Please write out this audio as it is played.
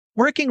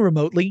Working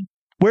remotely,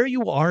 where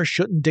you are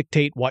shouldn't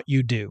dictate what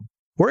you do.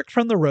 Work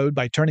from the road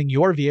by turning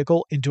your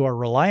vehicle into a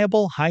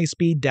reliable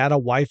high-speed data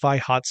Wi-Fi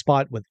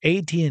hotspot with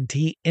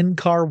AT&T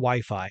in-car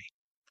Wi-Fi.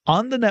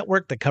 On the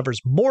network that covers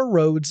more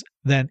roads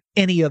than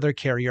any other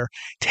carrier,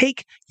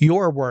 take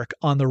your work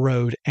on the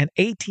road and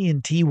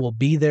AT&T will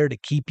be there to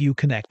keep you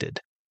connected.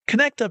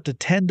 Connect up to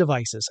 10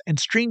 devices and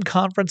stream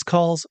conference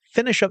calls,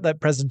 finish up that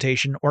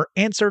presentation, or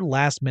answer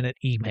last-minute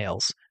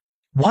emails.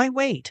 Why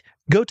wait?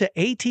 Go to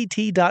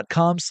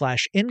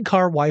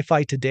att.com/in-car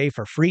Wi-Fi today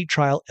for free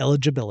trial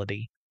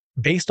eligibility.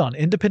 Based on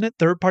independent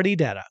third-party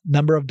data,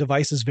 number of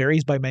devices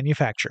varies by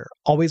manufacturer.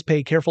 Always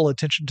pay careful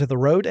attention to the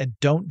road and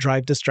don't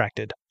drive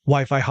distracted.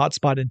 Wi-Fi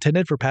hotspot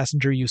intended for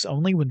passenger use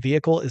only when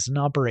vehicle is in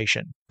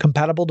operation.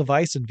 Compatible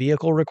device and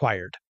vehicle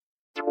required.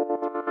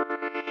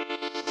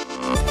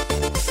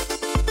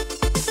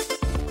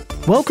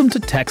 Welcome to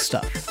Tech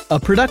Stuff, a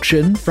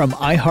production from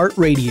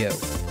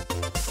iHeartRadio.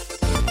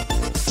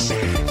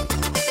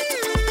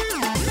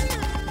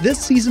 This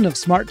season of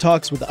Smart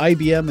Talks with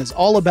IBM is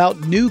all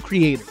about new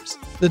creators,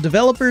 the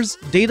developers,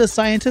 data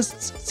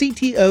scientists,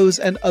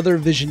 CTOs, and other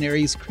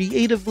visionaries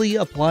creatively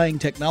applying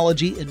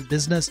technology in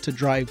business to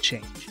drive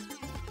change.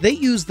 They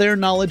use their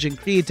knowledge and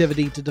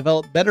creativity to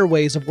develop better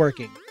ways of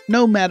working,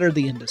 no matter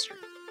the industry.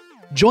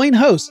 Join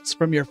hosts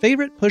from your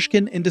favorite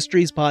Pushkin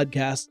Industries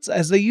podcasts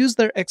as they use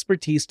their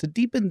expertise to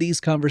deepen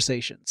these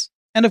conversations.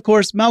 And of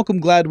course, Malcolm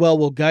Gladwell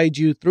will guide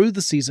you through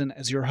the season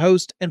as your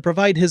host and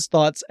provide his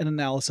thoughts and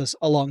analysis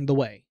along the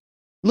way.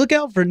 Look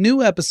out for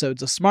new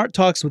episodes of Smart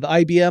Talks with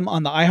IBM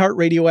on the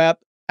iHeartRadio app,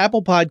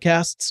 Apple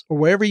Podcasts, or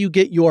wherever you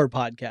get your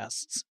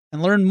podcasts.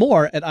 And learn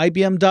more at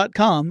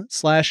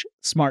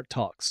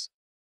ibm.com/smarttalks.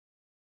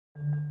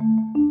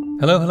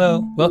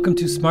 Hello. Welcome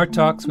to Smart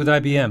Talks with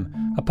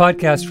IBM, a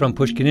podcast from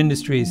Pushkin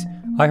Industries,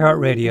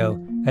 iHeartRadio,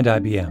 and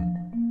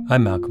IBM.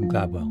 I'm Malcolm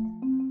Gladwell.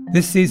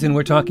 This season,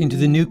 we're talking to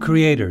the new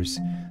creators,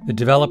 the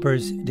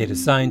developers, data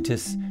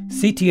scientists,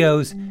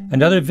 CTOs,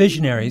 and other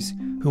visionaries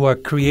who are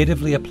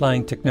creatively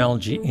applying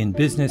technology in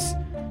business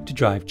to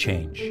drive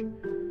change.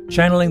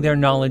 Channeling their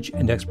knowledge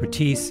and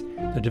expertise,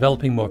 they're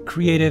developing more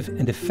creative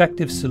and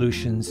effective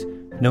solutions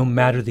no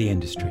matter the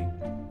industry.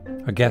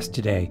 Our guest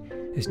today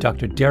is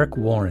Dr. Derek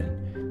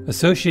Warren,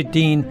 Associate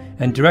Dean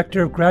and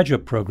Director of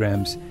Graduate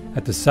Programs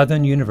at the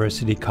Southern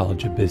University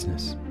College of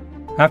Business.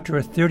 After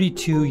a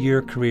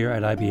 32-year career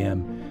at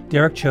IBM,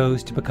 Derek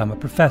chose to become a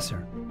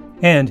professor.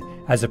 And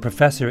as a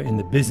professor in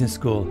the business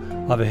school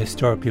of a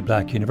historically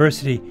black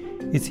university,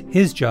 it's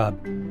his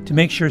job to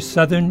make sure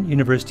Southern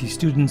University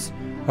students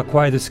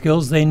acquire the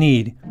skills they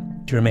need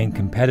to remain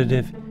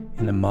competitive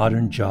in the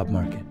modern job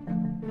market.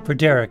 For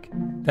Derek,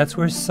 that's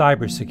where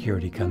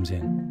cybersecurity comes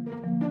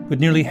in.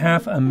 With nearly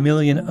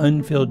 500,000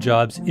 unfilled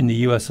jobs in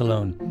the U.S.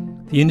 alone,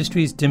 the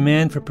industry's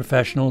demand for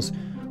professionals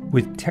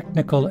with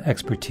technical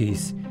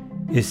expertise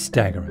is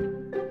staggering.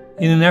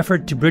 In an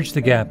effort to bridge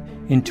the gap,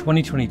 in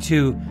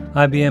 2022,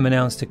 IBM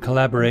announced a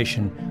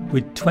collaboration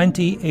with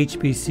 20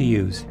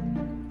 HBCUs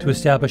to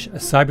establish a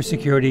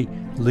cybersecurity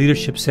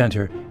leadership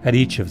center at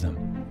each of them.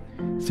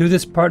 Through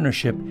this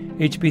partnership,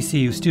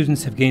 HBCU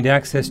students have gained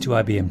access to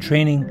IBM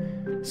training,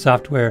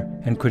 software,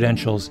 and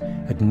credentials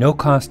at no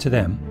cost to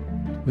them,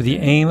 with the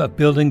aim of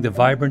building the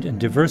vibrant and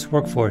diverse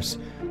workforce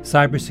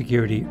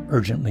cybersecurity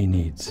urgently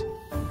needs.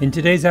 In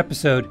today's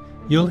episode,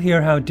 you'll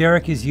hear how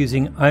Derek is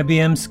using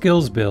IBM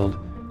Skills Build,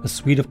 a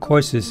suite of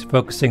courses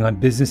focusing on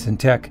business and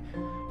tech,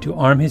 to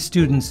arm his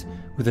students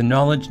with the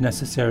knowledge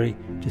necessary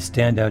to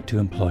stand out to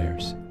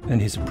employers,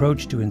 and his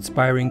approach to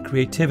inspiring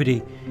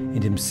creativity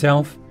in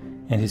himself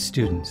and his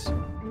students.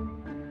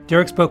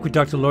 Derek spoke with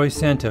Dr. Laurie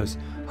Santos,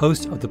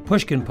 host of the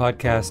Pushkin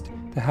podcast,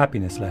 The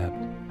Happiness Lab.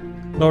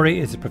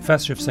 Laurie is a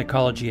professor of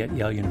psychology at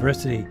Yale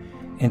University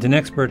and an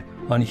expert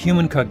on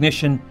human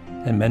cognition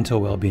and mental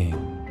well-being.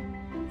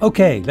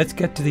 Okay, let's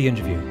get to the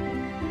interview.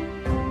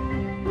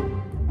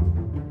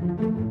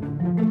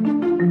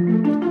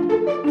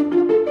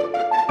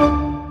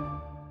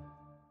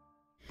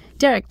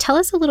 Derek, tell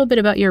us a little bit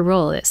about your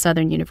role at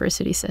Southern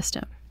University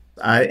System.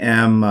 I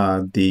am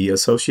the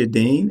Associate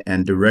Dean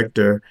and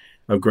Director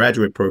of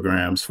Graduate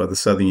Programs for the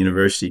Southern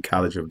University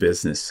College of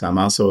Business. I'm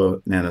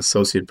also an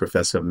Associate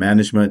Professor of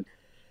Management,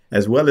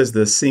 as well as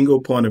the single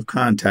point of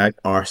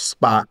contact, or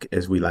SPOC,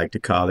 as we like to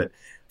call it,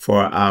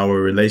 for our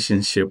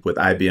relationship with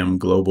IBM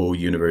Global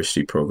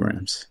University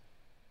Programs.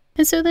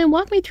 And so then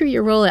walk me through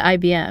your role at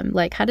IBM.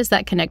 Like, how does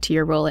that connect to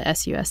your role at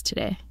SUS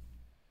today?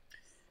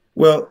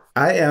 Well,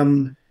 I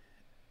am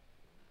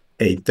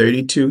a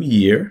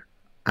 32-year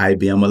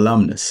IBM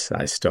alumnus.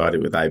 I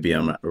started with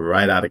IBM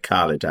right out of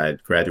college. I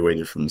had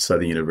graduated from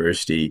Southern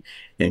University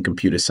in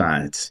computer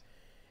science.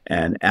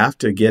 And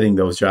after getting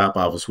those job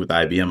offers with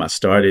IBM, I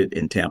started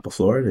in Tampa,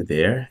 Florida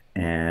there,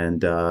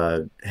 and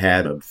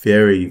had a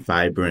very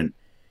vibrant,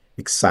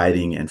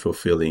 exciting, and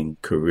fulfilling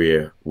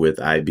career with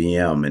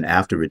IBM. And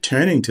after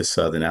returning to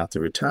Southern, after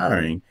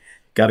retiring,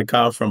 got a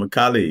call from a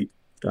colleague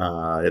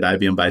at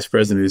IBM Vice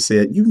President who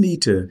said, "You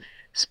need to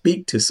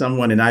speak to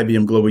someone in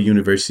IBM Global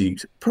University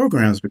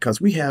programs because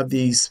we have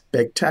these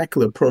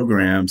spectacular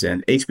programs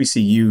and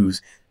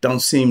HBCUs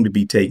don't seem to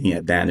be taking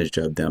advantage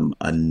of them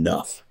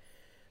enough.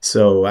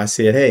 So I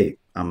said, hey,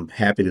 I'm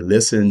happy to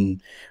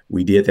listen.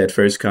 We did that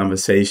first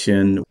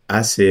conversation.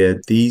 I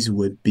said these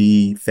would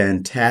be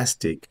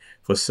fantastic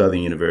for Southern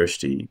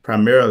University.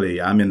 Primarily,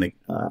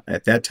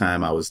 at that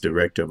time, I was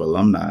director of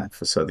alumni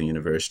for Southern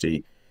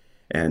University.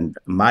 And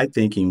my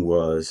thinking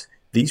was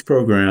these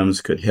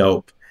programs could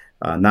help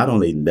not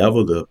only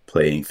level the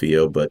playing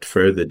field, but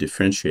further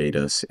differentiate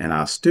us and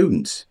our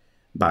students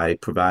by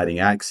providing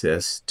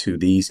access to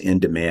these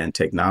in-demand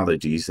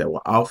technologies that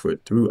were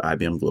offered through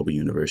IBM Global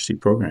University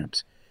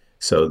programs.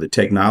 So the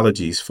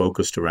technologies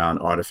focused around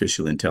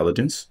artificial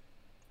intelligence,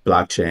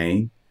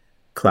 blockchain,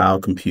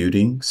 cloud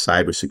computing,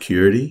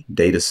 cybersecurity,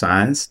 data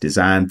science,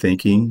 design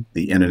thinking,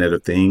 the Internet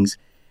of Things,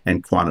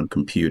 and quantum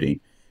computing.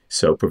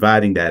 So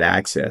providing that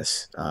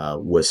access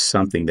was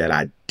something that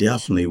I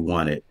definitely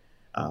wanted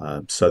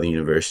Southern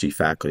University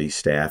faculty,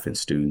 staff, and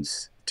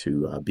students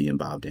to be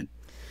involved in.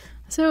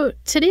 So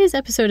today's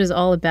episode is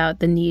all about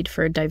the need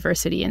for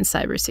diversity in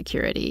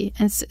cybersecurity.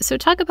 And so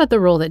talk about the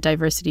role that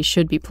diversity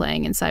should be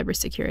playing in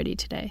cybersecurity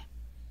today.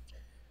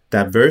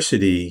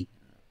 Diversity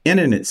in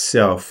and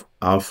itself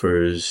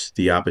offers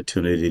the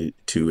opportunity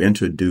to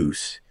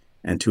introduce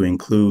and to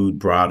include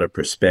broader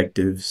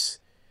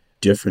perspectives,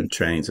 different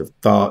trains of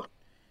thought.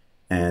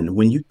 And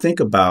when you think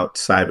about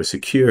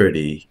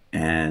cybersecurity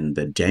and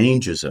the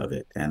dangers of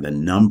it and the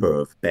number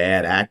of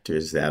bad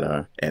actors that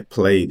are at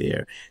play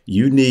there,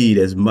 you need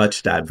as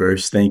much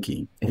diverse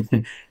thinking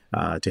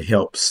to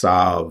help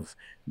solve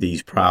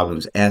these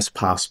problems as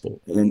possible.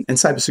 And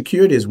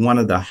cybersecurity is one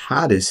of the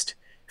hottest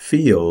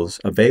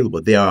fields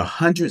available. There are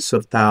hundreds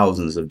of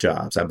thousands of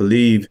jobs. I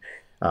believe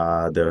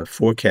the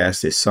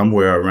forecast is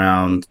somewhere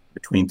around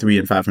between 300,000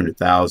 and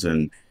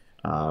 500,000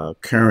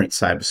 current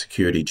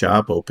cybersecurity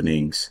job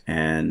openings,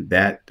 and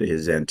that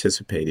is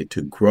anticipated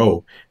to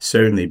grow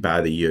certainly by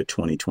the year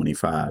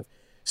 2025.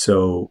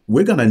 So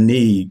we're going to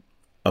need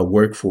a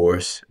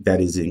workforce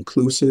that is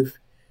inclusive,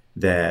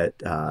 that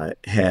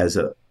has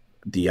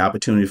the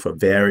opportunity for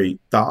varied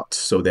thoughts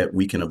so that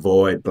we can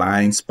avoid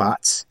blind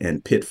spots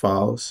and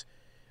pitfalls,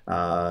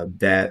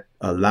 that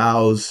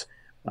allows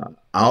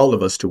all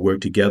of us to work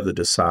together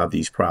to solve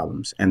these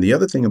problems. And the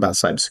other thing about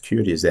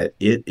cybersecurity is that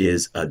it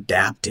is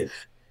adaptive.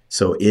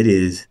 So it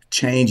is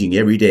changing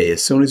every day.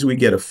 As soon as we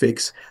get a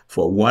fix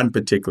for one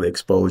particular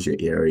exposure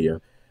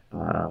area,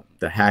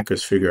 the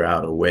hackers figure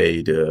out a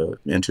way to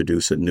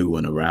introduce a new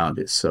one around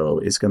it. So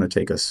it's going to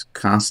take us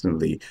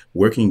constantly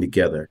working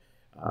together,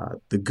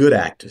 the good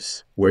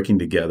actors working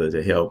together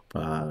to help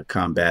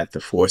combat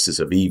the forces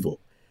of evil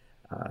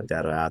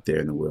that are out there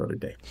in the world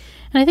today.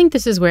 And I think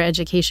this is where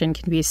education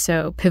can be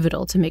so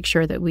pivotal to make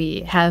sure that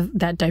we have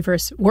that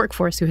diverse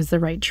workforce who has the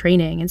right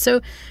training. And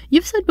so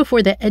you've said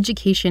before that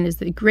education is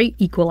the great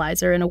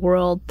equalizer in a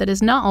world that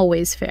is not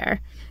always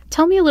fair.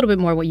 Tell me a little bit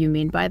more what you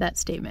mean by that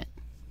statement.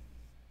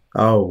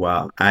 Oh,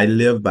 wow. I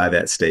live by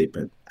that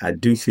statement. I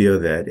do feel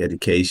that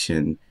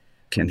education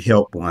can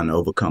help one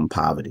overcome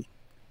poverty.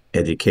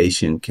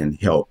 Education can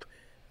help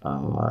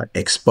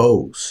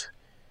expose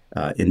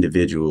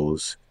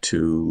individuals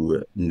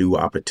to new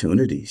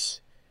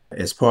opportunities.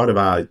 As part of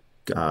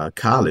our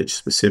college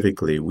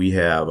specifically, we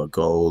have a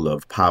goal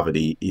of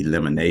poverty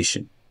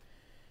elimination.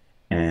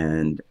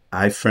 And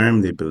I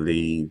firmly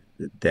believe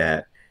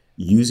that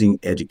using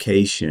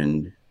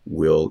education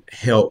will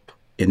help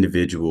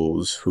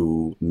individuals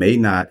who may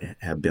not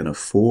have been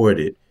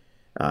afforded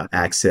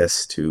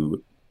access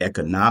to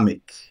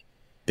economic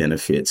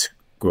benefits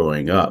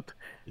growing up,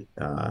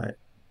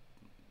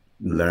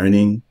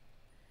 learning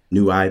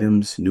new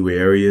items, new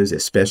areas,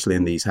 especially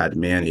in these high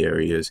demand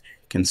areas,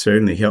 can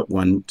certainly help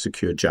one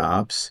secure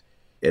jobs.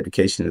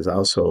 Education has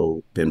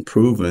also been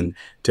proven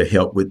to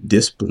help with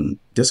discipline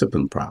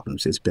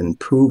problems. It's been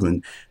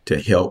proven to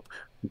help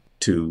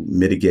to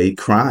mitigate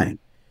crime.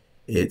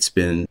 It's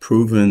been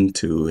proven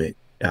to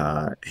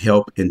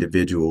help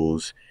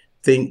individuals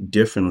think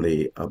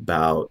differently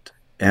about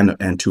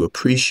and to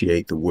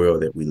appreciate the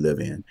world that we live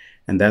in.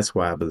 And that's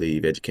why I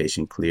believe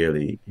education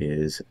clearly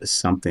is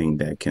something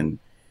that can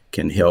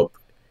help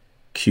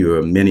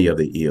cure many of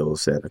the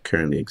ills that are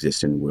currently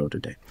exist in the world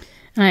today.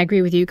 And I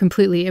agree with you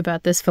completely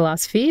about this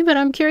philosophy, but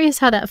I'm curious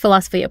how that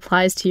philosophy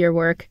applies to your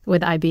work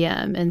with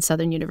IBM and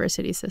Southern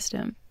University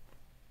system.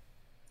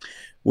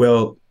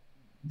 Well,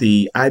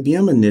 the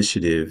IBM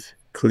initiative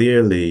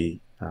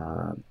clearly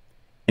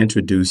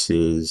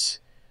introduces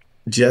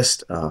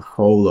just a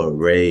whole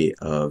array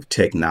of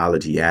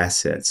technology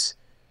assets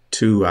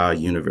to our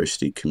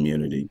university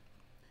community.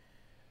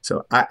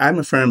 So I'm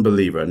a firm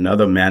believer.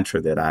 Another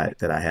mantra that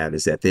I have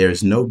is that there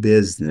is no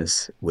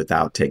business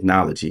without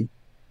technology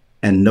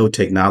and no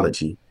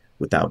technology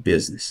without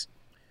business.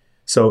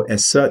 So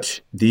as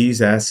such,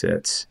 these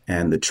assets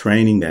and the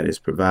training that is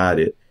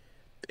provided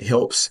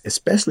helps,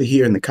 especially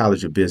here in the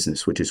College of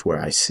Business, which is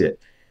where I sit.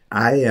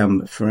 I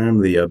am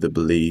firmly of the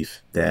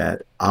belief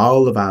that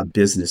all of our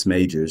business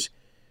majors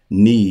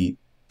need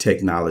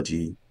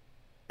technology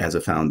as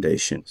a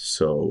foundation.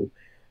 So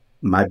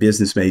my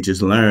business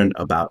majors learn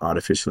about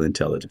artificial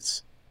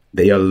intelligence.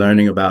 They are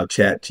learning about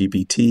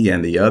ChatGPT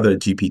and the other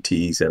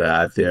GPTs that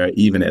are out there,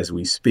 even as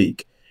we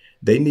speak.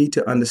 They need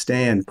to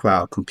understand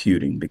cloud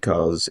computing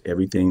because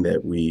everything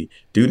that we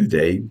do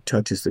today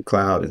touches the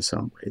cloud in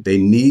some way. They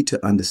need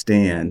to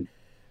understand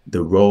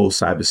the role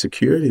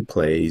cybersecurity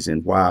plays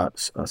and why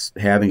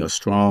having a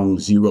strong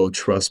zero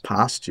trust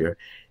posture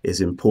is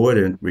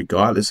important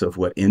regardless of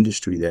what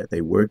industry that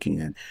they work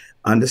in.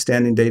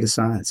 Understanding data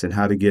science and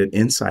how to get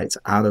insights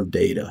out of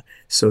data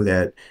so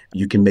that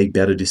you can make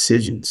better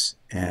decisions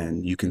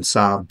and you can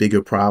solve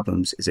bigger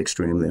problems is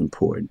extremely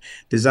important.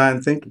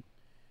 Design thinking,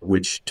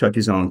 which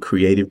touches on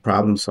creative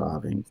problem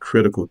solving,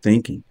 critical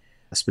thinking,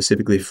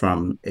 specifically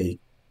from a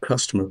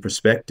customer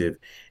perspective,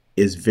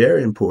 is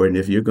very important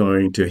if you're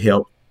going to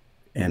help,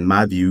 in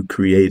my view,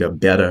 create a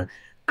better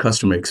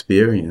customer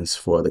experience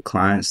for the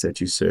clients that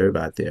you serve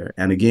out there.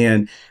 And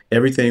again,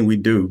 everything we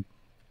do,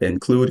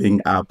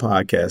 including our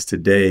podcast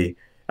today,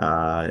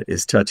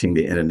 is touching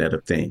the Internet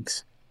of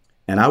Things.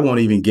 And I won't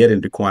even get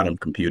into quantum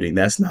computing.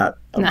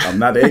 I'm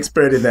not an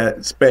expert in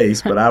that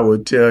space, but I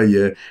will tell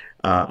you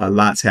a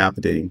lot's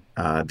happening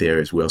there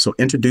as well. So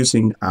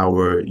introducing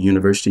our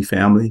university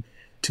family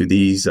to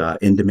these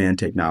in-demand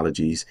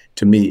technologies,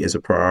 to me, is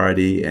a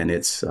priority, and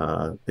it's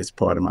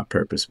part of my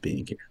purpose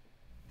being here.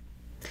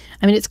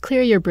 I mean, it's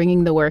clear you're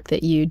bringing the work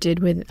that you did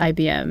with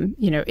IBM,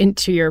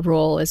 into your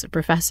role as a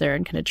professor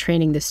and kind of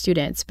training the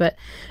students. But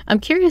I'm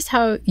curious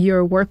how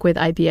your work with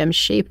IBM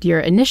shaped your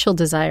initial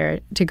desire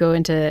to go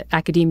into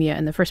academia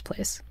in the first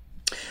place.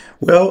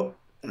 Well,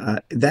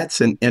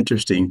 that's an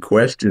interesting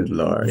question,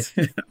 Laurie.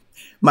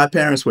 My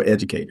parents were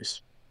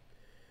educators.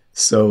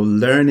 So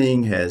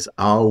learning has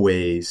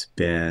always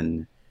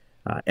been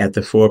at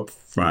the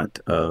forefront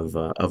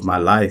of my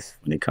life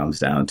when it comes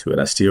down to it.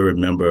 I still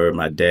remember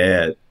my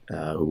dad,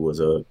 who was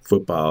a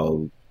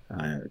football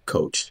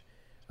coach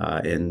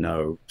in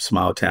a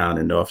small town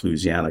in North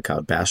Louisiana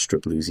called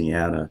Bastrop,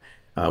 Louisiana,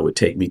 would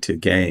take me to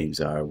games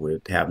or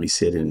would have me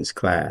sit in his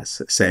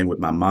class. Same with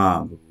my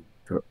mom,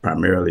 who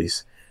primarily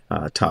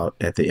taught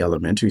at the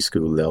elementary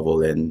school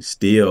level and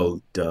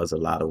still does a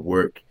lot of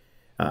work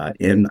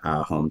in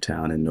our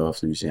hometown in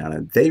North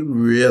Louisiana. They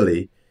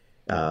really,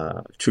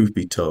 truth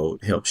be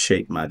told, helped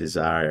shape my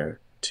desire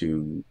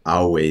to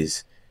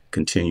always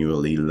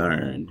continually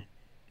learn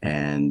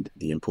and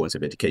the importance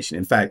of education.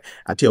 In fact,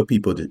 I tell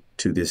people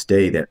to this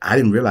day that I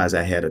didn't realize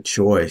I had a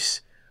choice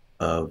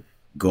of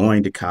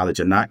going to college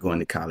or not going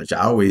to college.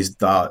 I always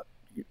thought,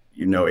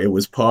 it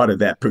was part of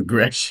that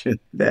progression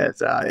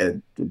that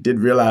I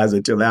didn't realize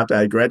until after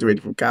I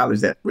graduated from college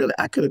that really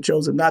I could have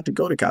chosen not to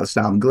go to college.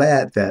 Now, I'm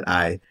glad that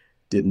I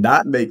did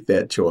not make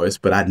that choice,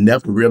 but I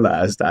never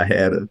realized I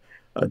had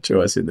a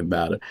choice in the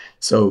matter.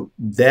 So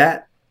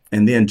that,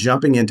 and then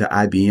jumping into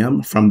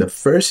IBM, from the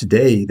first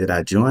day that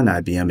I joined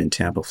IBM in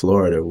Tampa,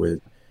 Florida,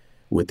 with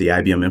the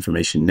IBM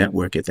Information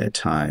Network at that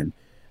time,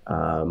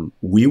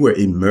 we were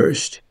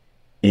immersed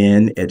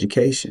in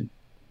education.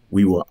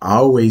 We were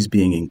always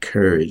being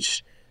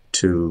encouraged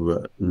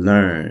to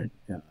learn.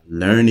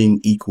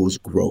 Learning equals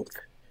growth.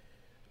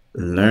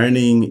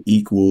 Learning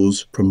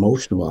equals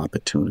promotional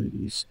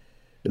opportunities.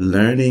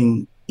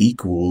 Learning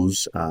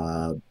equals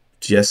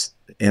just,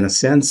 in a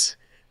sense,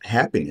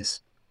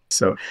 happiness.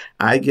 So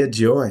I get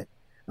joy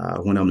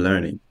when I'm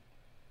learning.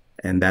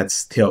 And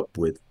that's helped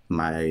with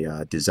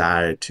my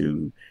desire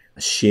to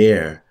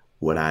share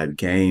what I've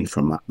gained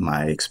from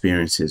my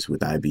experiences with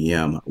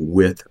IBM,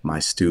 with my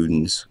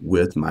students,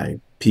 with my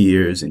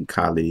peers and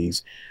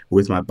colleagues,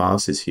 with my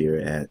bosses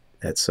here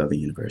at Southern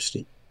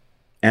University,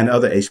 and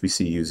other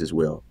HBCUs as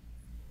well.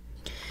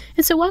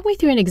 And so walk me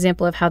through an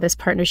example of how this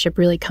partnership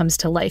really comes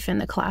to life in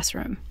the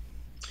classroom.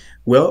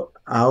 Well,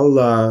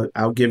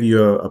 I'll give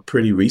you a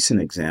pretty recent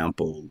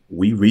example.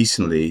 We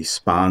recently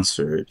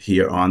sponsored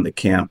here on the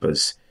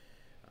campus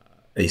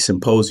a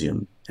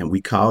symposium, and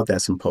we called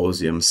that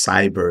symposium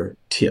Cyber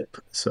TIP.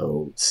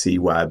 So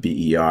CYBER-TIP.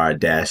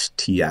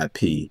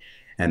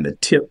 And the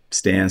TIP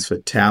stands for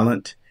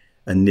Talent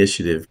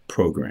Initiative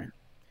Program.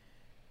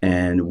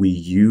 And we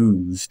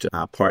used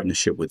our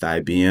partnership with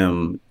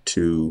IBM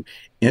to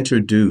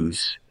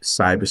introduce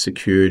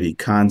cybersecurity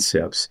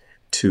concepts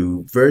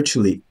to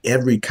virtually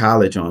every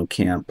college on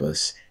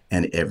campus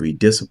and every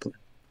discipline.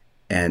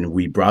 And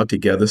we brought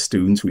together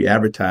students, we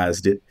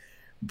advertised it,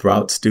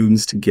 brought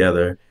students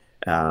together,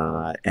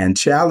 and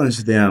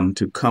challenged them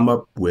to come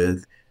up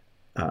with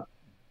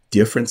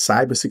different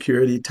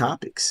cybersecurity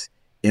topics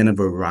in a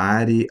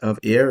variety of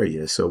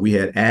areas. So we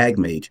had ag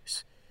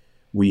majors,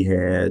 we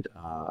had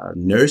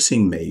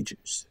nursing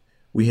majors,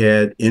 we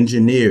had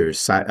engineers,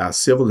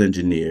 civil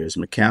engineers,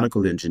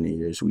 mechanical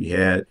engineers, we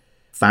had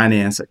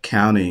finance,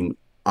 accounting.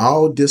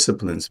 All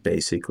disciplines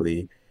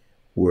basically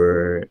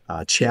were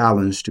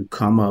challenged to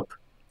come up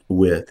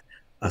with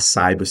a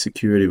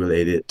cybersecurity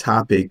related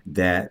topic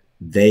that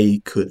they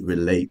could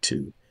relate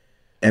to.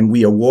 And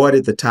we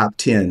awarded the top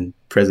 10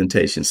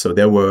 presentations. So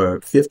there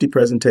were 50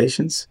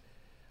 presentations.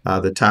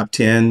 The top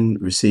 10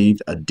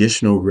 received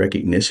additional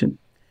recognition.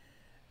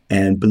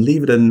 And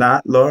believe it or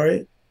not,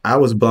 Laurie, I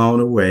was blown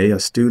away. A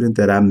student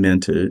that I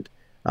mentored,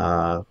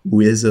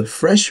 who is a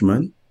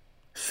freshman,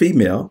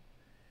 female,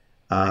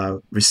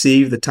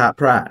 received the top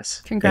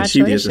prize. And she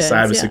did the Congratulations.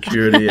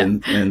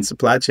 cybersecurity Yeah. and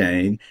supply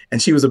chain.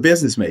 And she was a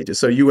business major.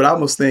 So you would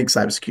almost think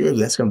cybersecurity,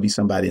 that's going to be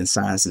somebody in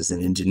sciences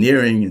and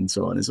engineering and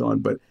so on and so on.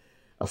 But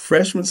a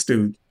freshman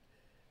student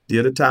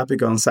did a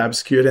topic on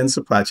cybersecurity and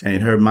supply chain.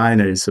 Her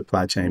minor is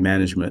supply chain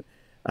management.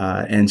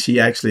 And she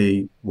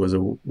actually was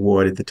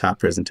awarded the top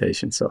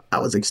presentation. So I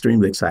was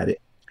extremely excited.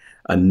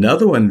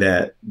 Another one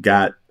that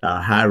got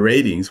high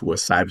ratings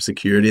was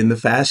cybersecurity in the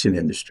fashion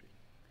industry.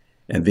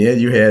 And then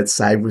you had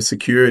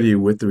cybersecurity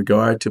with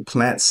regard to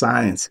plant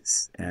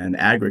sciences and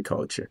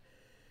agriculture.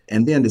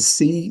 And then to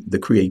see the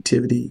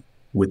creativity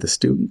with the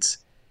students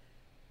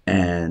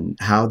and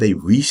how they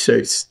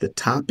research the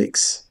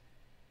topics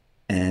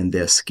and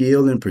their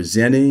skill in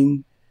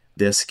presenting,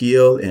 their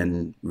skill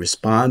in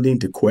responding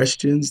to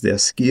questions, their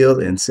skill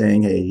in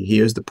saying, hey,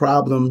 here's the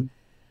problem,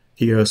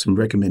 here are some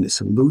recommended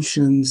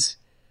solutions.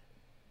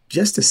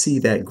 Just to see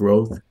that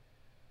growth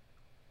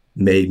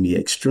made me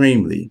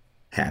extremely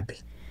happy.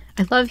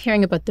 I love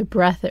hearing about the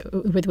breadth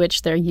with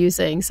which they're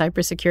using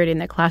cybersecurity in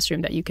the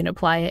classroom, that you can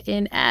apply it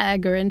in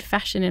ag or in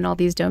fashion in all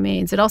these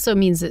domains. It also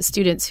means that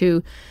students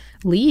who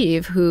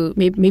leave, who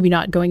maybe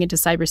not going into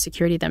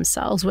cybersecurity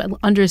themselves, will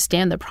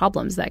understand the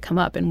problems that come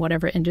up in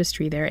whatever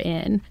industry they're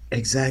in.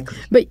 Exactly.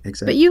 But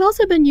you've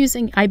also been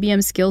using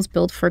IBM Skills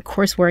Build for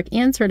coursework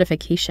and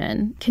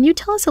certification. Can you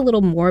tell us a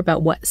little more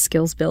about what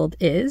Skills Build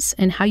is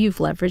and how you've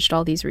leveraged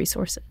all these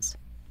resources?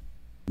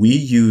 We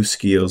use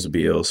Skills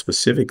Build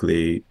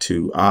specifically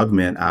to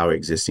augment our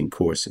existing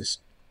courses.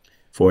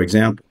 For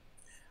example,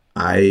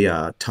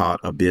 I taught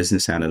a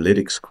business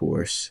analytics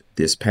course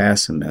this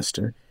past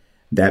semester.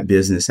 That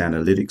business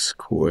analytics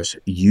course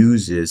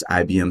uses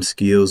IBM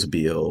Skills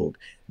Build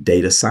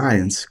data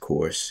science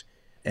course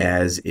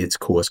as its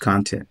course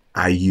content.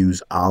 I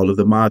use all of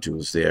the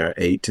modules. There are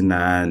 8 to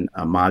 9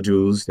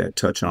 modules that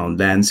touch on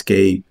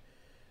landscape,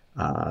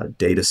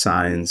 data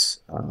science,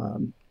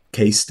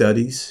 case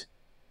studies,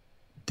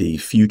 the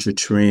future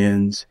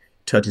trends,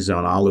 touches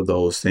on all of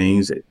those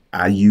things.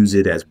 I use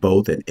it as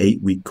both an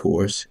 8-week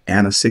course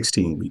and a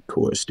 16-week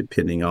course,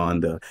 depending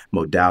on the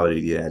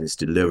modality that is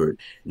delivered.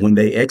 When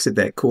they exit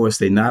that course,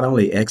 they not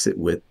only exit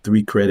with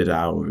 3 credit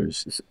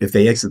hours, if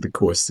they exit the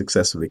course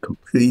successfully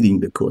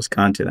completing the course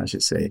content, I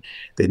should say,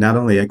 they not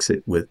only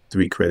exit with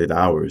 3 credit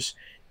hours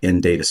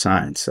in data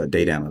science,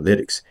 data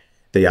analytics,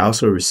 they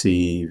also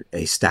receive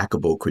a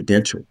stackable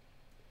credential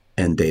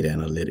in data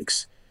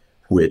analytics,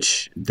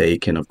 which they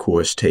can, of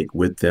course, take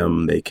with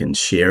them. They can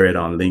share it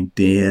on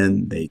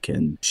LinkedIn. They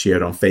can share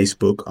it on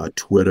Facebook or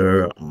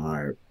Twitter,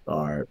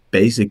 or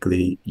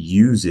basically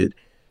use it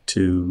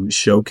to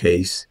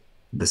showcase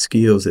the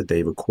skills that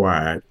they've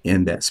acquired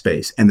in that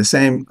space. And the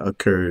same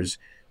occurs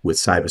with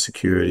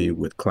cybersecurity,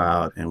 with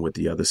cloud, and with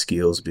the other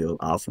Skills Build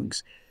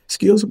offerings.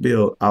 Skills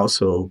Build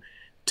also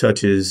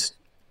touches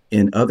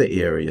in other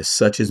areas,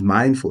 such as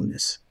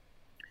mindfulness.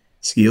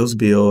 Skills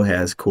Build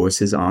has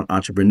courses on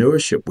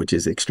entrepreneurship, which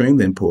is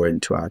extremely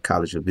important to our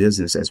College of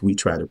Business as we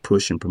try to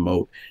push and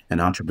promote an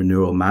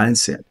entrepreneurial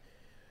mindset,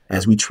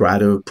 as we try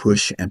to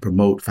push and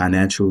promote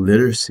financial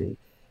literacy,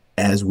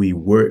 as we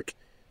work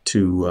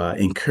to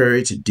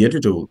encourage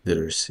digital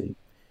literacy.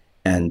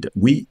 And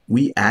we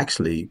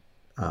actually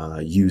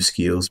use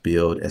Skills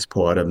Build as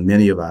part of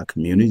many of our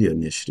community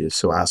initiatives.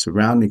 So our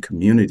surrounding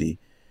community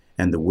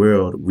and the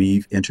world,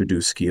 we've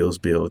introduced Skills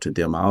Build to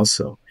them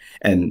also.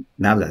 And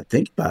now that I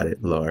think about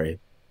it, Laurie,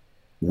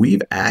 we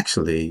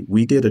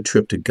did a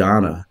trip to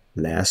Ghana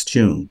last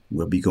June.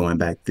 We'll be going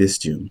back this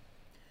June.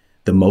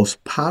 The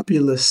most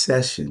popular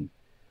session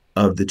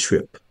of the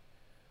trip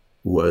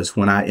was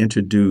when I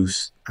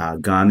introduced our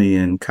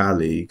Ghanaian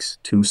colleagues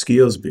to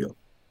Skills Build,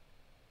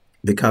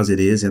 because it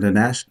is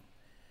international.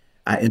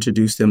 I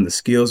introduced them to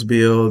Skills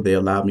Build. They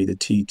allowed me to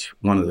teach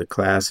one of the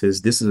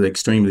classes. This is an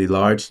extremely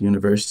large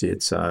university.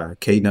 It's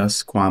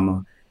KNUS,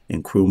 Kwame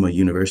Nkrumah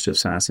University of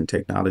Science and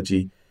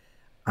Technology.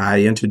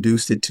 I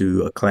introduced it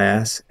to a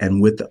class, and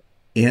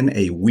within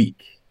a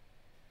week,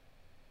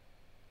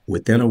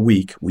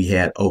 we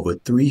had over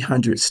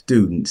 300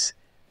 students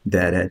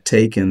that had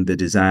taken the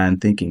Design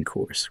Thinking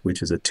course,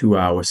 which is a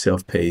 2-hour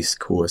self-paced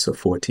course of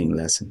 14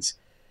 lessons.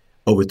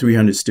 Over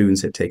 300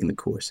 students had taken the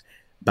course.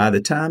 By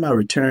the time I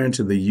returned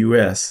to the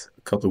U.S.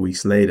 a couple of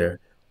weeks later,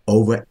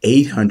 over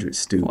 800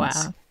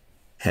 students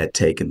had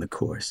taken the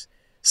course.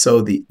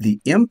 So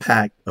the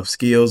impact of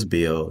Skills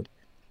Build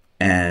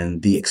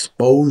and the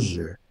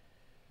exposure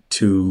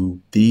to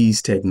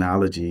these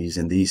technologies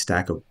and these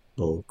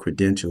stackable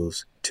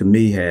credentials, to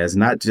me, has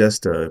not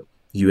just a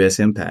U.S.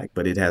 impact,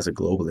 but it has a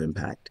global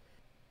impact.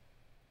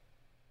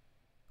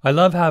 I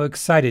love how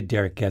excited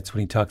Derek gets when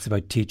he talks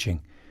about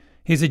teaching.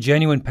 He has a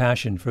genuine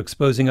passion for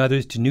exposing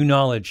others to new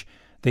knowledge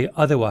they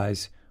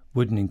otherwise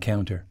wouldn't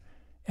encounter.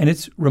 And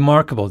it's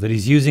remarkable that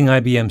he's using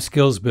IBM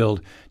Skills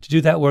Build to do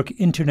that work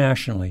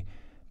internationally,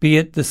 be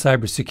it the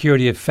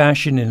cybersecurity of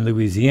fashion in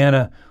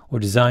Louisiana or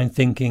design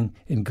thinking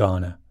in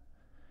Ghana.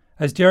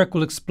 As Derek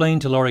will explain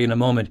to Laurie in a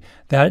moment,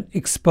 that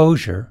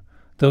exposure,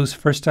 those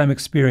first-time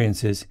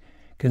experiences,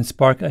 can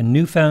spark a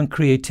newfound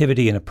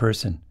creativity in a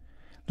person.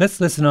 Let's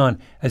listen on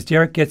as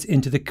Derek gets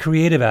into the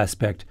creative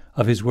aspect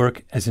of his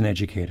work as an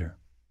educator.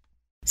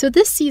 So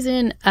this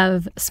season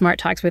of Smart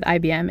Talks with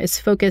IBM is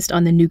focused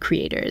on the new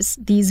creators,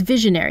 these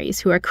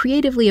visionaries who are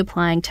creatively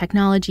applying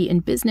technology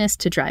in business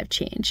to drive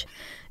change.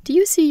 Do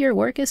you see your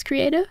work as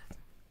creative?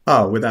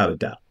 Oh, without a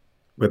doubt.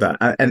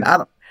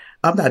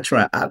 I'm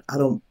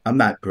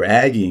not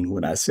bragging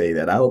when I say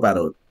that. I hope I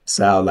don't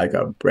sound like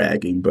I'm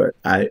bragging, but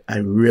I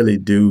really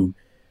do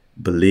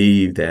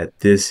believe that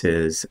this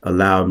has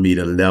allowed me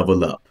to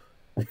level up,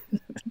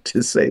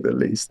 to say the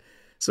least.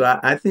 So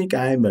I think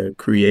I'm a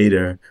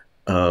creator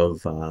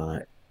of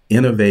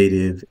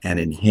innovative and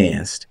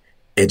enhanced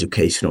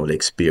educational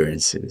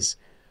experiences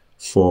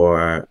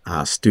for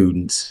our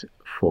students,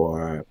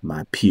 for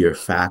my peer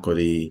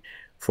faculty,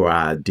 for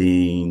our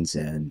deans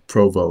and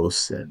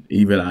provosts, and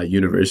even our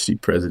university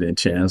president,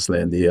 chancellor,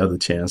 and the other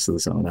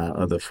chancellors on our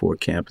other 4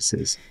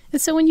 campuses. And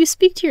so when you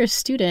speak to your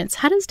students,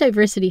 how does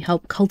diversity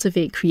help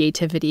cultivate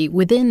creativity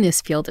within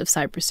this field of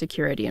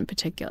cybersecurity in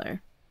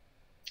particular?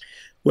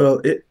 Well,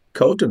 it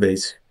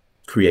cultivates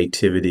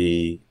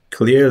creativity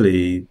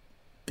clearly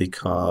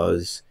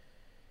because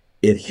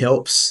it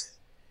helps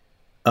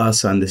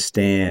us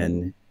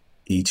understand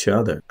each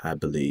other, I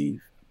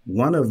believe.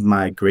 One of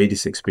my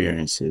greatest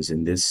experiences,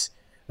 and this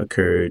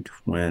occurred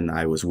when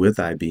I was with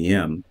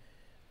IBM,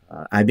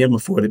 IBM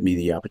afforded me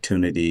the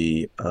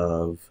opportunity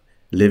of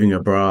living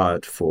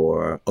abroad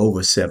for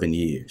over 7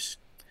 years.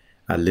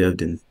 I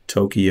lived in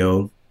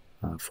Tokyo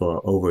for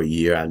over a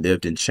year. I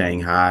lived in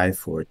Shanghai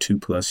for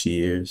 2+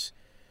 years.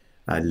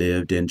 I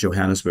lived in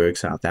Johannesburg,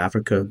 South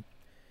Africa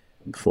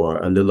for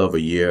a little over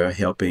a year,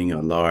 helping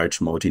a large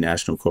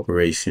multinational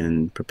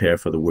corporation prepare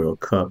for the World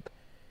Cup.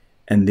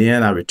 And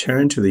then I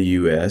returned to the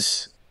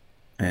U.S.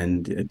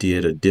 and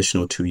did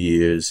additional 2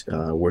 years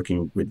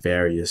working with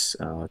various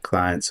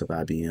clients of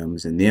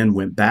IBM's, and then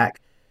went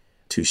back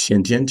to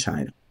Shenzhen,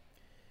 China.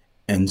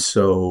 And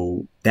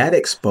so that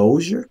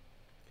exposure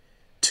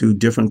to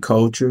different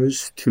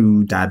cultures,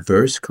 to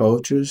diverse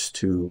cultures,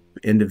 to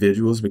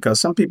individuals,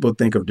 because some people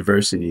think of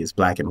diversity as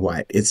black and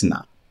white. It's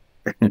not.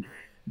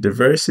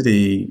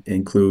 Diversity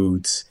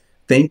includes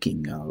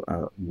thinking,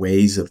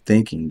 ways of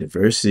thinking.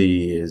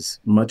 Diversity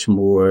is much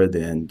more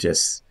than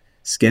just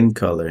skin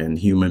color and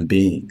human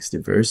beings.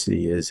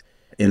 Diversity is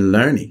in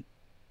learning.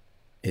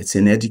 It's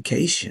in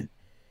education.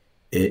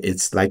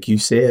 It's like you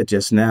said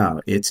just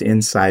now, it's in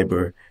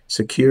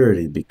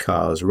cybersecurity,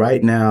 because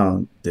right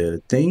now,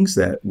 the things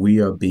that we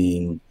are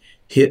being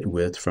hit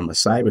with from a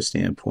cyber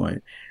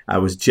standpoint, I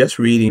was just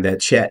reading that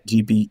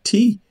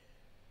ChatGPT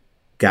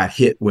got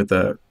hit with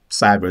a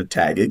cyber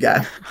attack.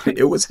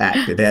 It was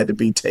hacked. It had to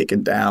be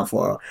taken down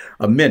for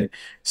a minute.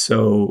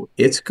 So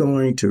it's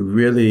going to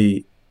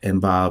really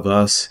involve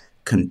us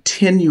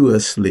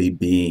continuously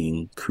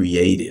being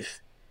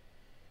creative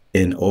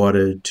in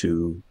order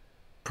to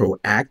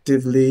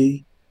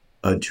proactively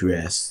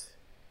address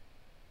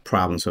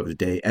problems of the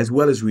day, as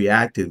well as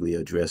reactively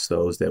address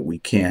those that we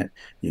can't,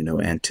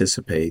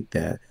 anticipate,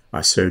 that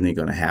are certainly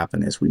going to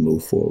happen as we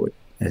move forward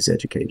as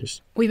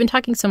educators. We've been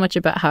talking so much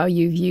about how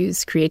you've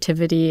used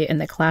creativity in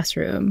the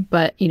classroom,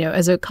 but,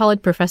 as a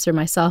college professor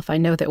myself, I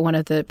know that one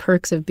of the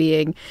perks of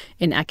being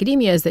in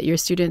academia is that your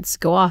students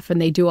go off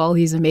and they do all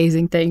these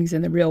amazing things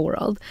in the real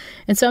world.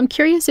 And so I'm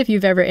curious if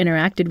you've ever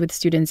interacted with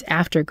students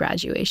after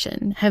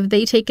graduation. Have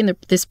they taken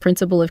this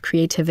principle of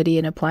creativity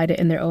and applied it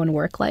in their own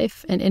work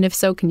life? And if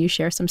so, can you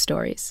share some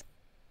stories?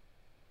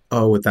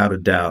 Oh, without a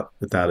doubt.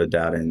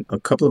 And a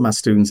couple of my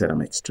students that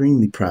I'm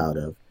extremely proud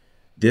of,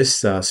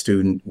 this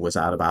student was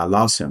out of our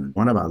law center,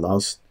 one of our law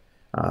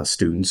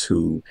students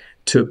who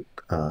took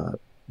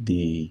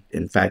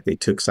in fact, they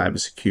took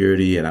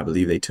cybersecurity, and I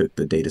believe they took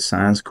the data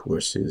science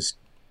courses.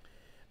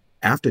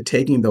 After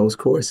taking those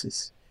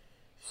courses,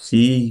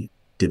 she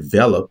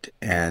developed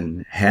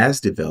and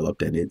has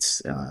developed, and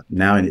it's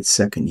now in its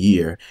 2nd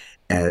year,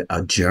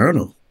 a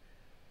journal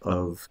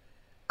of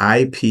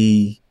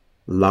IP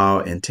law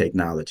and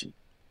technology.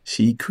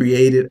 She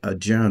created a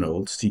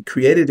journal. She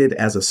created it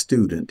as a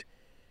student,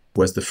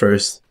 was the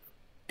first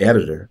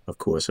editor, of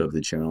course, of the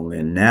journal.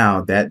 And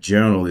now that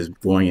journal is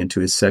going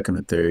into its 2nd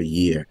or 3rd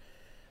year.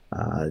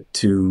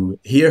 To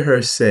hear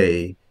her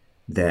say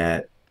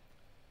that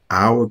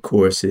our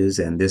courses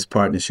and this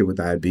partnership with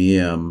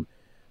IBM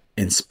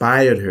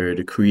inspired her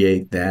to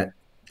create that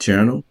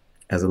journal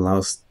as a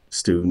law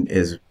student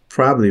is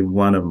probably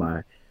one of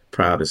my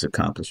proudest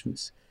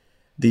accomplishments.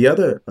 The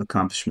other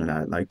accomplishment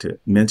I'd like to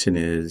mention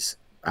is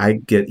I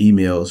get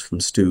emails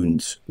from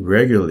students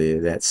regularly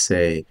that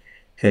say,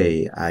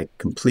 hey, I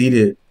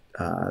completed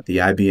the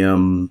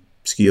IBM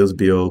Skills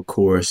Build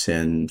course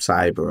in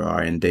cyber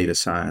or in data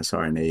science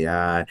or in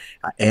AI. I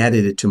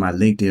added it to my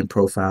LinkedIn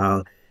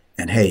profile,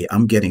 and hey,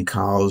 I'm getting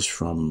calls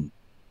from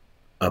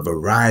a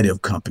variety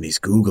of companies,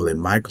 Google and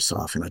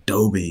Microsoft and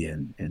Adobe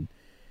and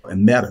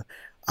Meta,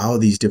 all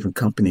these different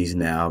companies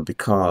now,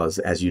 because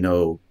as you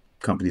know,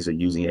 companies are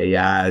using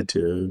AI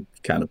to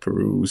kind of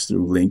peruse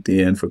through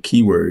LinkedIn for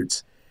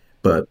keywords.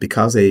 But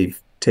because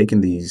they've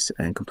taken these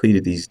and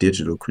completed these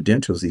digital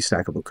credentials, these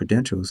stackable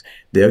credentials,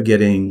 they're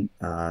getting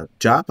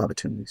job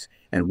opportunities.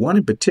 And one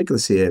in particular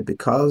said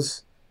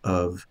because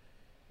of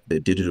the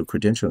digital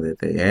credential that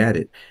they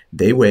added,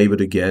 they were able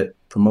to get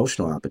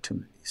promotional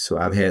opportunities. So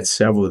I've had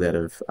several that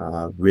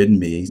have written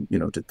me,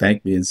 to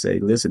thank me and say,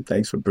 listen,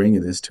 thanks for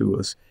bringing this to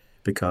us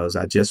because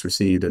I just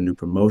received a new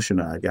promotion.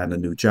 I got a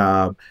new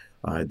job.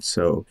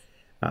 So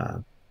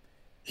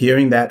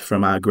hearing that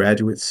from our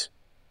graduates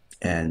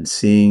and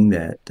seeing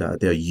that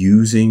they're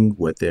using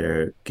what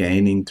they're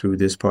gaining through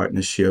this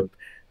partnership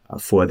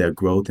for their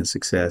growth and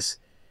success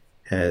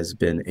has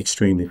been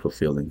extremely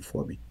fulfilling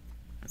for me.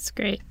 That's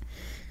great.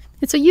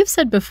 And so you've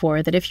said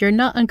before that if you're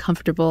not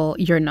uncomfortable,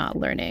 you're not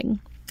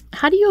learning.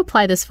 How do you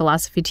apply this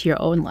philosophy to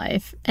your own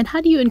life? And how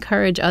do you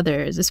encourage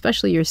others,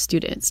 especially your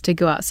students, to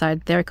go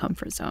outside their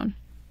comfort zone?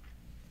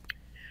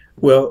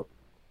 Well,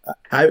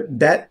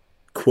 that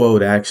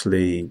quote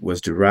actually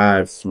was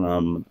derived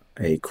from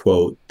a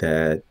quote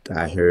that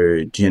I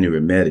heard Jenny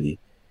Remetti,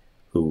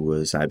 who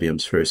was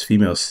IBM's first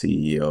female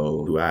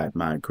CEO, who I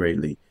admire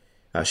greatly.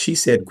 She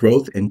said,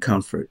 growth and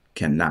comfort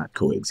cannot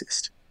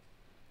coexist.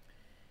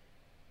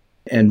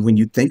 And when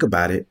you think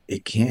about it,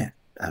 it can't.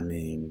 I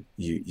mean,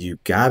 you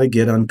got to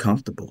get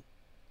uncomfortable.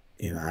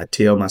 I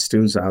tell my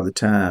students all the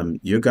time,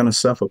 you're going to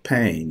suffer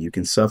pain. You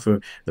can suffer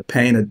the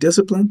pain of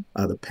discipline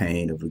or the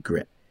pain of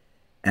regret.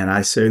 And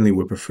I certainly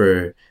would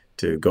prefer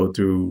to go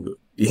through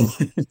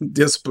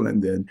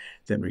discipline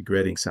than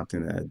regretting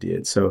something that I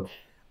did. So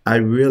I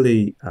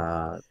really,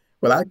 I'll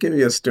give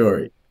you a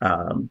story.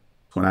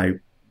 When I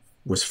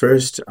was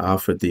first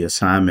offered the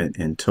assignment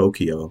in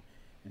Tokyo,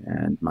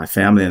 and my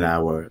family and I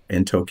were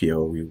in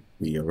Tokyo.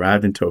 We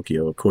arrived in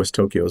Tokyo. Of course,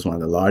 Tokyo is one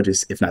of the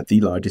largest, if not the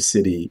largest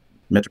city,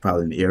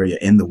 metropolitan area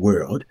in the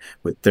world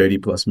with 30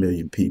 plus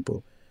million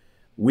people.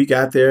 We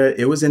got there.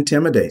 It was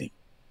intimidating,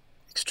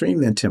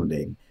 extremely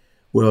intimidating.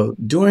 Well,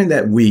 during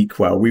that week,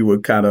 while we were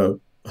kind of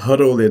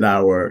huddled in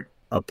our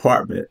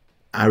apartment,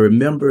 I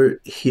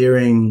remember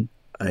hearing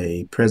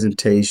a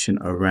presentation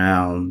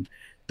around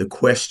the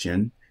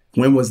question,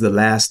 when was the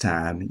last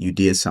time you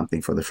did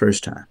something for the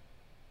first time?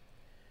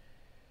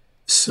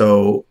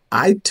 So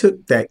I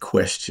took that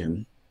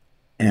question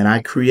and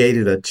I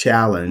created a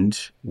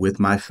challenge with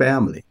my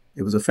family.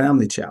 It was a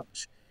family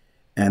challenge.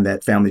 And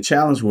that family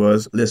challenge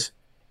was, listen,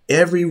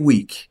 every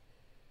week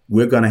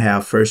we're going to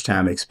have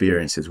first-time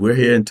experiences. We're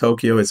here in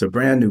Tokyo. It's a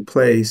brand new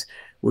place.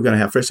 We're going to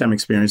have first-time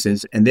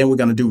experiences. And then we're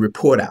going to do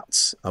report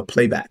outs,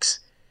 playbacks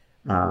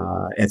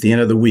at the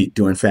end of the week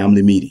during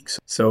family meetings.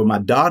 So my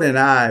daughter and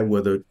I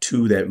were the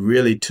two that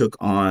really took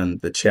on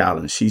the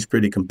challenge. She's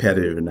pretty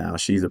competitive now.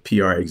 She's a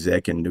PR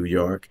exec in New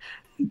York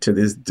to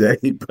this day.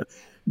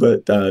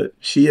 But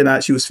she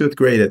was fifth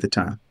grade at the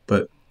time.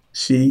 But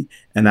she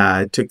and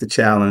I took the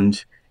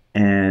challenge.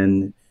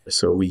 And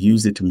so we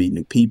used it to meet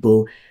new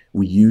people.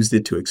 We used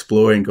it to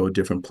explore and go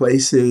different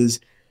places.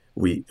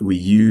 We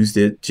used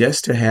it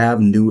just to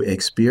have new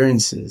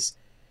experiences.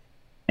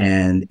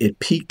 And it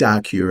piqued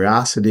our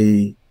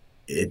curiosity.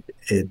 It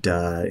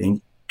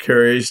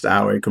encouraged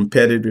our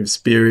competitive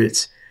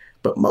spirits.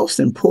 But most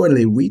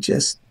importantly, we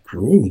just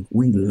grew.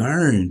 We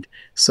learned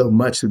so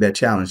much through that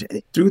challenge.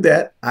 And through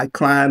that, I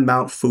climbed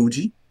Mount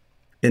Fuji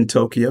in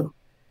Tokyo.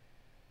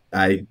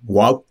 I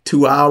walked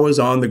 2 hours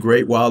on the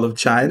Great Wall of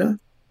China.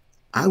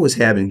 I was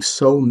having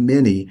so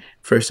many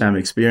first-time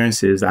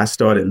experiences, I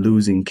started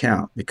losing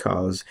count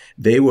because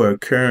they were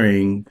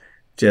occurring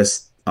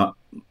just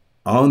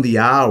on the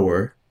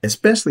hour,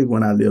 especially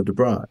when I lived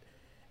abroad.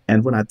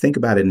 And when I think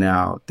about it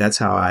now, that's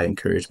how I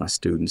encourage my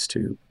students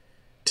to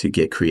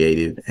get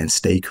creative and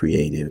stay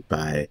creative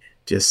by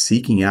just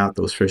seeking out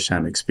those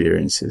first-time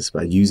experiences,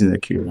 by using their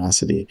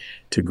curiosity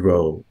to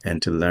grow and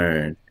to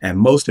learn, and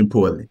most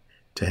importantly,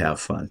 to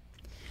have fun.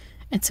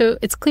 And so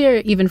it's clear,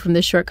 even from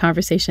this short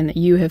conversation, that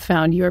you have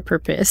found your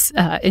purpose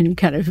in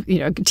kind of,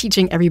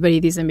 teaching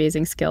everybody these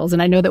amazing skills.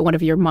 And I know that one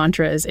of your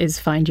mantras is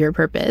find your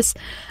purpose.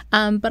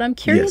 But I'm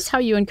curious how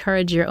you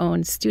encourage your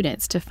own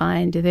students to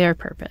find their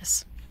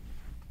purpose.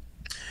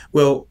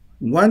 Well,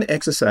 one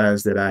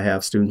exercise that I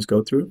have students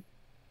go through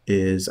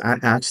is I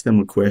ask them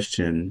a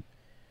question,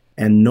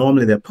 and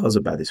normally they're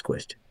puzzled by this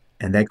question.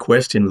 And that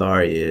question,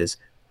 Laurie, is,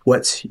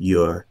 what's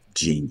your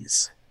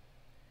genius?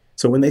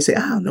 So when they say,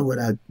 I don't know what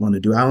I want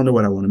to do, I don't know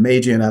what I want to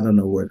major in, I don't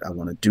know what I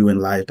want to do in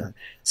life, I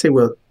say,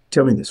 well,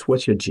 tell me this,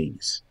 what's your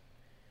genius?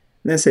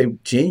 And they say,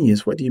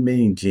 genius? What do you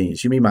mean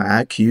genius? You mean my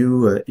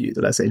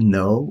IQ? I say,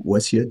 no,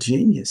 what's your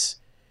genius?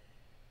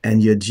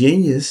 And your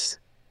genius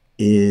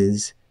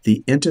is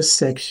the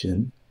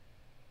intersection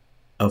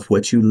of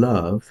what you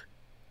love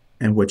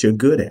and what you're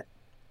good at.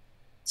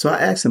 So I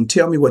ask them,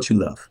 tell me what you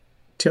love.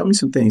 Tell me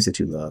some things that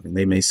you love. And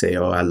they may say,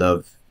 oh, I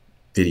love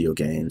video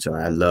games, or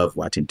I love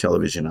watching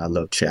television, or I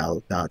love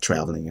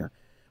traveling, or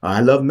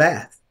I love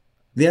math.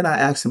 Then I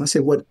ask them, I say,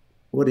 what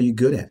are you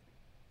good at?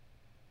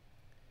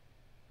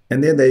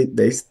 And then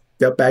they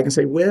step back and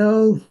say,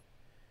 well,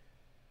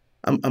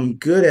 I'm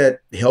good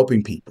at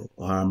helping people,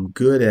 or I'm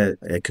good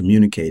at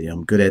communicating.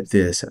 I'm good at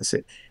this.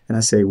 I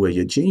say, well,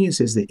 your genius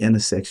is the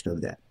intersection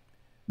of that,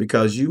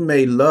 because you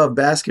may love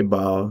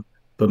basketball,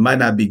 but might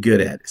not be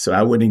good at it. So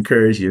I would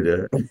encourage you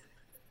to,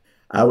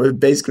 I would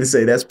basically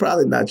say that's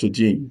probably not your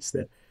genius.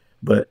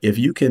 But if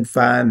you can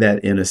find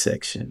that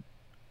intersection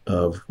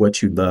of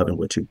what you love and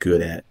what you're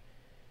good at,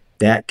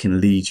 that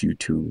can lead you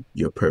to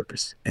your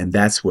purpose. And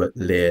that's what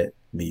led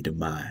me to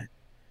mine.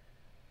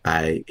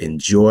 I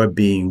enjoy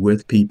being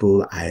with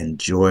people. I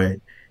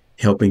enjoy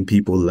helping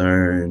people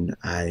learn.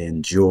 I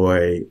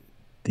enjoy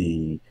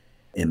the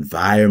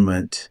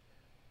environment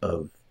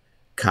of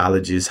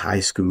colleges, high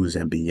schools,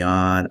 and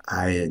beyond.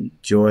 I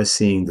enjoy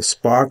seeing the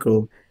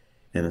sparkle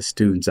in a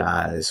student's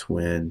eyes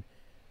when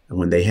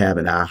they have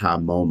an aha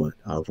moment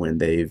of when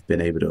they've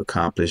been able to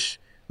accomplish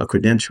a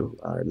credential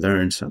or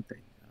learn something.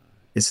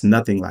 It's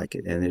nothing like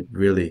it, and it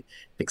really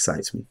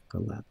excites me a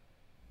lot.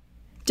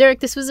 Derek,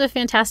 this was a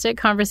fantastic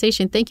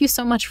conversation. Thank you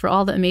so much for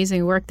all the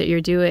amazing work that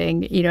you're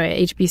doing, at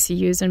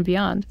HBCUs and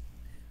beyond.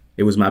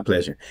 It was my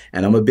pleasure.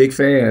 And I'm a big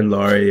fan,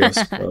 Laurie,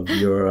 of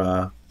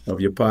your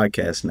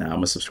podcast now.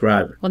 I'm a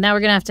subscriber. Well, now we're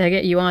going to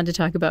get you on to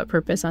talk about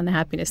purpose on the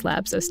Happiness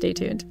Lab, so stay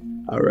tuned.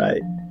 All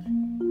right.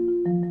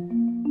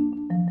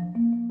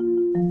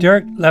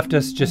 Derek left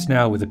us just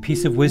now with a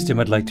piece of wisdom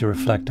I'd like to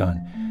reflect on,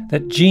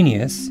 that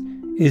genius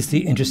is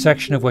the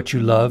intersection of what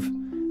you love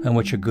and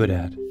what you're good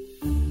at.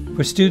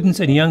 For students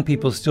and young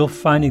people still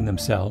finding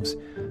themselves,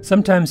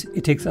 sometimes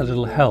it takes a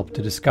little help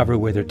to discover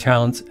where their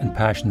talents and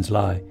passions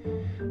lie.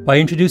 By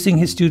introducing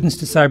his students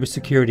to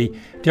cybersecurity,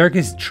 Derek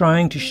is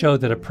trying to show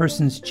that a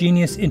person's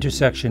genius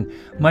intersection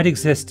might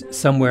exist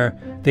somewhere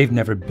they've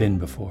never been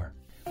before,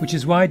 which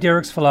is why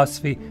Derek's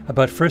philosophy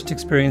about first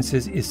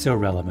experiences is so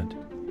relevant.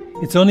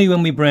 It's only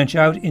when we branch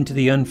out into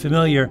the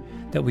unfamiliar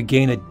that we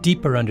gain a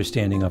deeper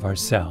understanding of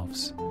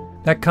ourselves.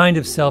 That kind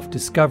of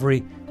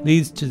self-discovery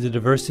leads to the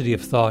diversity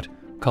of thought,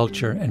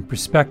 culture, and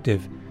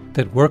perspective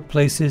that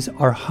workplaces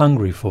are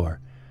hungry for,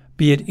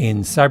 be it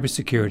in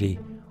cybersecurity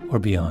or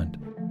beyond.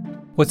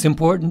 What's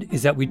important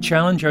is that we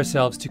challenge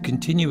ourselves to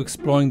continue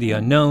exploring the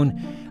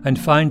unknown and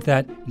find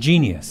that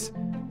genius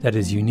that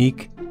is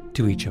unique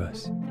to each of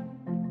us.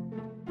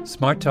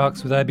 Smart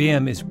Talks with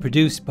IBM is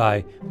produced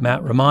by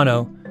Matt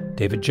Romano,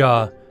 David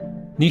Jaw,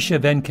 Nisha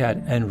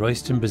Venkat, and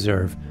Royston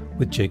Beserve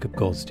with Jacob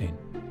Goldstein.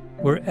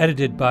 We're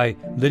edited by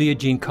Lydia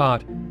Jean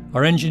Cott.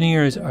 Our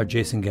engineers are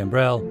Jason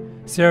Gambrell,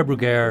 Sarah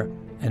Bruguer,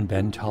 and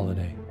Ben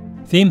Tolliday.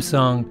 Theme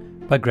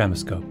song by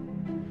Gramoscope.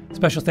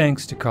 Special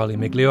thanks to Carly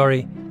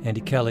Migliori,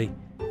 Andy Kelly,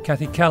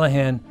 Kathy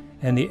Callahan,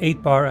 and the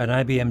 8-Bar and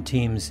IBM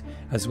teams,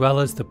 as well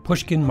as the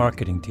Pushkin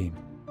marketing team.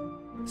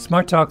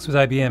 Smart Talks with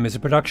IBM is a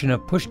production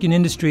of Pushkin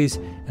Industries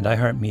and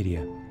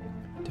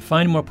iHeartMedia. To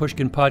find more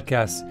Pushkin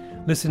podcasts,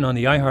 listen on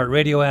the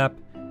iHeartRadio app,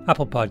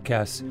 Apple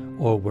Podcasts,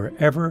 or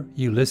wherever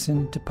you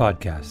listen to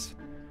podcasts.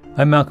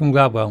 I'm Malcolm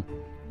Gladwell.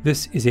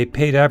 This is a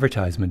paid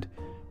advertisement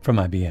from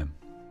IBM.